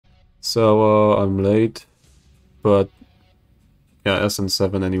So I'm late, but yeah,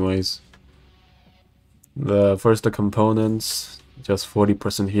 SN-7 anyways. The components, just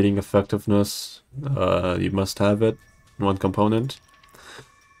 40% healing effectiveness. You must have it. One component.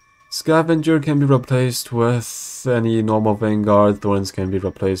 Scavenger can be replaced with any normal Vanguard. Thorns can be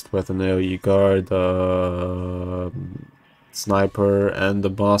replaced with an AoE guard, sniper, and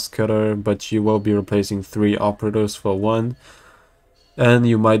the boss killer. But you will be replacing 3 operators for 1. And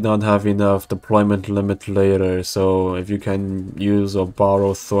you might not have enough deployment limit later, so if you can use or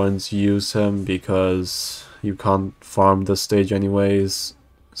borrow Thorns, use him, because you can't farm this stage anyways,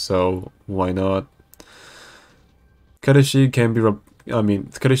 so why not? Kadishi can be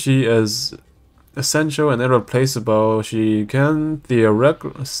Kadishi is essential and irreplaceable. She can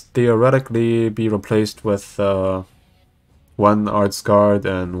theoretically be replaced with 1 Arts Guard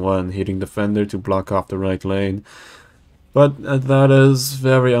and 1 Healing Defender to block off the right lane. But that is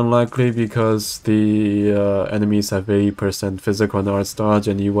very unlikely because the enemies have 80% physical and arts dodge,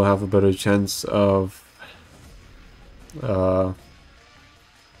 and you will have a better chance of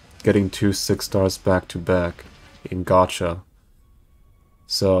getting 2 6-stars back to back in gacha.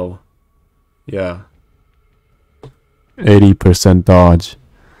 So, yeah. 80% dodge.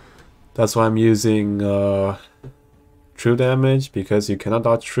 That's why I'm using true damage, because you cannot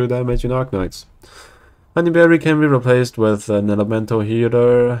dodge true damage in Arknights. Honeyberry can be replaced with an elemental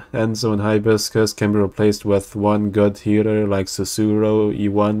healer. Enzo and Hibiscus can be replaced with 1 good healer like Susuro.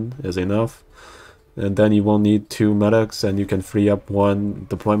 E1 is enough. And then you won't need 2 medics, and you can free up 1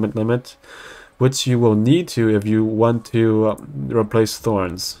 deployment limit, which you will need to if you want to replace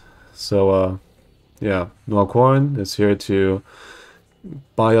Thorns. So, yeah, Noircorn is here to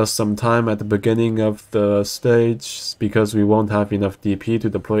buy us some time at the beginning of the stage, because we won't have enough DP to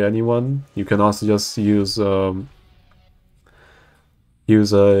deploy anyone. You can also just use a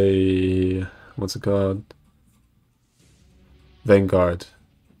what's it called? Vanguard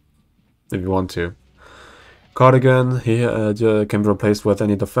if you want to. Cardigan, he can be replaced with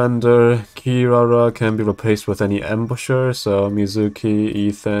any defender. Kirara can be replaced with any ambusher, so Mizuki,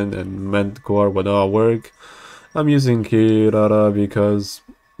 Ethan, and Mentgor would all work. I'm using Kirara because,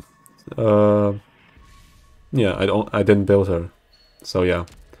 yeah, I didn't build her, so yeah.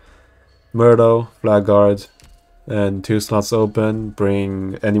 Murdo, Blackguard, and 2 slots open.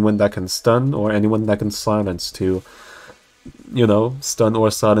 Bring anyone that can stun or anyone that can silence to, you know, stun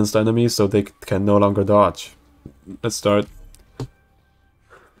or silence the enemies so they can no longer dodge. Let's start.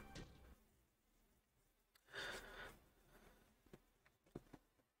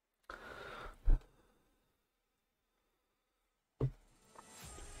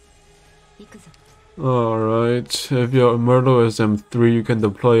 Alright, if your Myrtle is M3, you can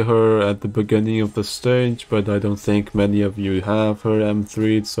deploy her at the beginning of the stage, but I don't think many of you have her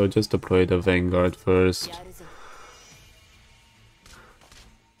M3, so just deploy the Vanguard first.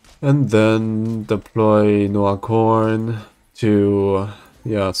 And then deploy Noircorn to,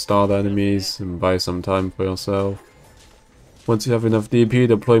 yeah, stall the enemies and buy some time for yourself. Once you have enough DP,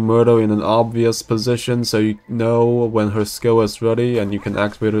 deploy Myrtle in an obvious position so you know when her skill is ready, and you can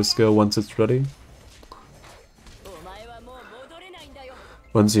activate her skill once it's ready.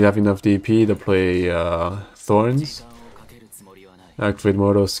 Once you have enough DP, deploy Thorns. Activate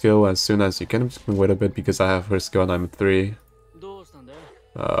Myrtle's skill as soon as you can. I'm just gonna wait a bit because I have her skill and I'm 3.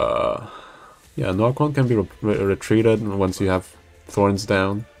 Yeah, Noircorn can be retreated once you have Thorns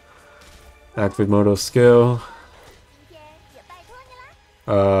down. Activate Myrtle's skill.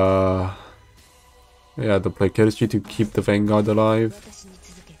 Yeah, deploy Kirishi to keep the Vanguard alive.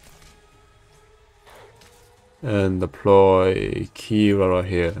 And deploy Kirara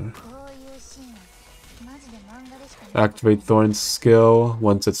here. Activate Thorn's skill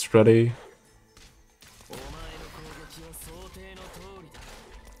once it's ready.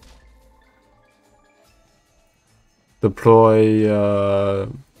 Deploy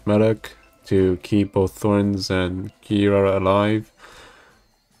Medic to keep both Thorns and Kirara alive.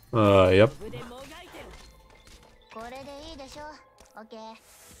 Yep.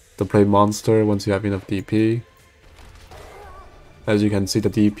 Deploy Monster once you have enough DP. As you can see, the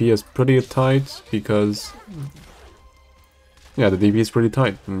DP is pretty tight because, yeah, the DP is pretty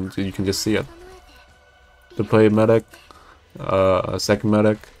tight, and you can just see it. Deploy Medic, a second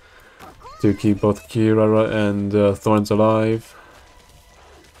Medic, to keep both Kirara and Thorns alive.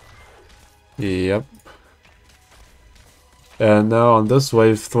 Yep. And now on this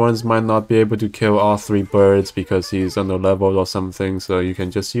wave, Thorns might not be able to kill all 3 birds because he's under leveled or something, so you can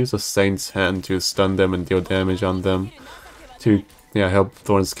just use a Saint's Hand to stun them and deal damage on them to, yeah, help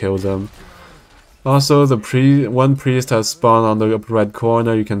Thorns kill them. Also, the one priest has spawned on the upper right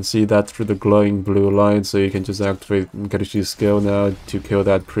corner. You can see that through the glowing blue light, so you can just activate Kadishi's skill now to kill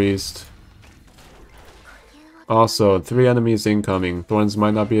that priest. Also, 3 enemies incoming. Thorns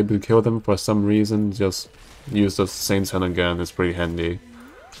might not be able to kill them for some reason. Just use the SN-7 again. It's pretty handy.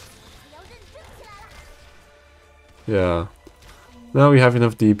 Yeah. Now we have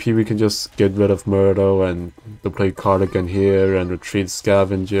enough DP. We can just get rid of Murdo and deploy Cardigan here and retreat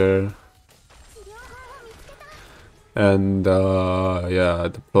Scavenger. And yeah,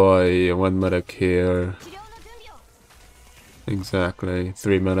 deploy 1 medic here. Exactly,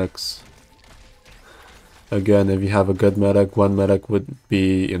 3 medics. Again, if you have a good medic, 1 medic would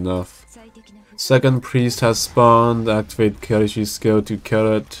be enough. Second priest has spawned. Activate Kadishi's skill to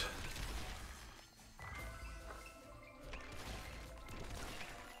kill it.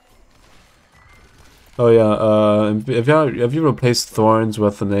 Oh yeah, if you replace Thorns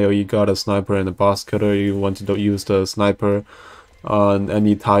with an AoE god, a sniper, and a boss cutter, you want to use the sniper on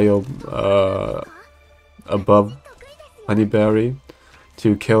any tile above Honeyberry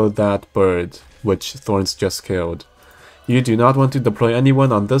to kill that bird, which Thorns just killed. You do not want to deploy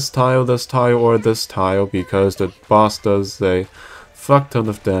anyone on this tile, or this tile, because the boss does a fuck ton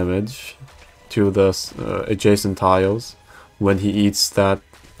of damage to the adjacent tiles when he eats that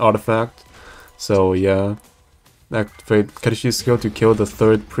artifact. So yeah, activate Kadishi's skill to kill the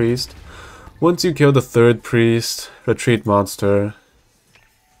 3rd priest. Once you kill the 3rd priest, retreat monster.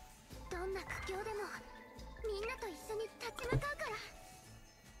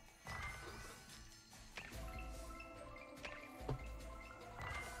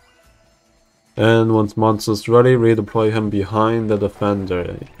 And once monster's ready, redeploy him behind the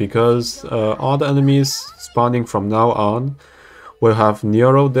defender, because all the enemies spawning from now on will have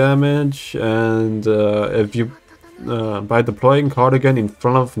Neuro damage, and if you by deploying Cardigan in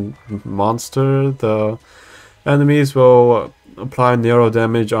front of monster, the enemies will apply Neuro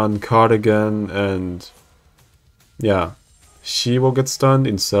damage on Cardigan, and yeah, she will get stunned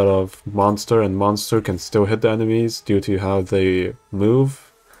instead of monster, and monster can still hit the enemies due to how they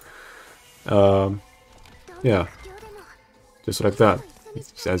move. Yeah, just like that.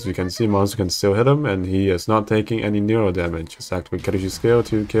 As you can see, monster can still hit him, and he is not taking any Neuro damage. Just activate Kadishi's skill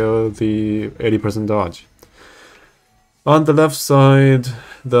to kill the 80% dodge. On the left side,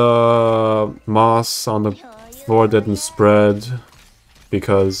 the moss on the floor didn't spread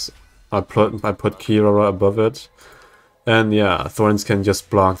because I put Kirara above it. And yeah, Thorns can just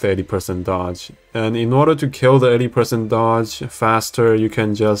block the 80% dodge. And in order to kill the 80% dodge faster, you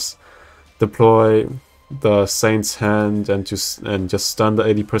can just deploy the Saint's Hand and just stun the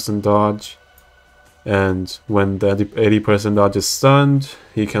 80% dodge. And when the 80% dodge is stunned,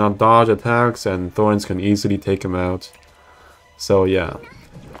 he cannot dodge attacks, and Thorns can easily take him out. So yeah.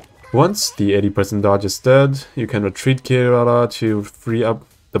 Once the 80% dodge is dead, you can retreat Kirara to free up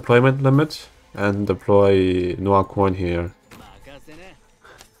deployment limit and deploy Noacorn here.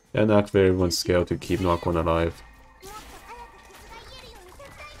 And activate everyone's skill to keep Noacorn alive.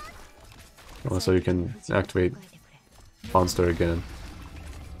 Also, you can activate monster again.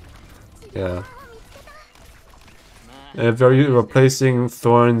 Yeah. If you're replacing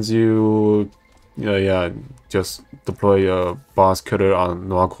Thorns, yeah, just deploy a boss cutter on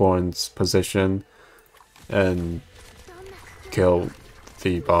Noacorn's position and kill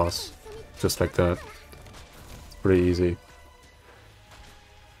the boss. Just like that. It's pretty easy.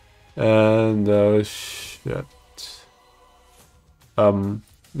 And shit.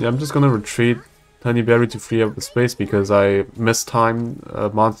 Yeah, I'm just gonna retreat Honeyberry to free up the space because I mistimed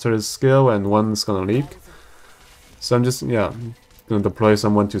monster's skill and one's gonna leak. So I'm just, yeah, gonna deploy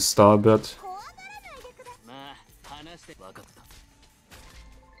someone to stall a bit.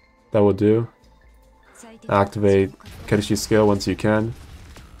 That will do. Activate Kadishi's skill once you can.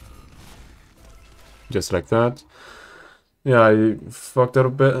 Just like that. Yeah, I fucked up a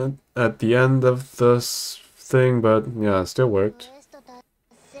bit at the end of this thing, but yeah, it still worked.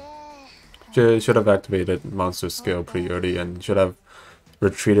 Should have activated monster's skill pretty early and should have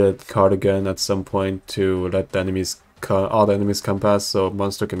retreated Cardigan at some point to let the enemies all the enemies come past so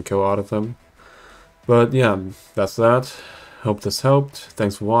monster can kill all of them. But yeah, that's that. Hope this helped.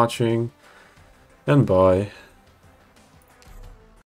 Thanks for watching, and bye.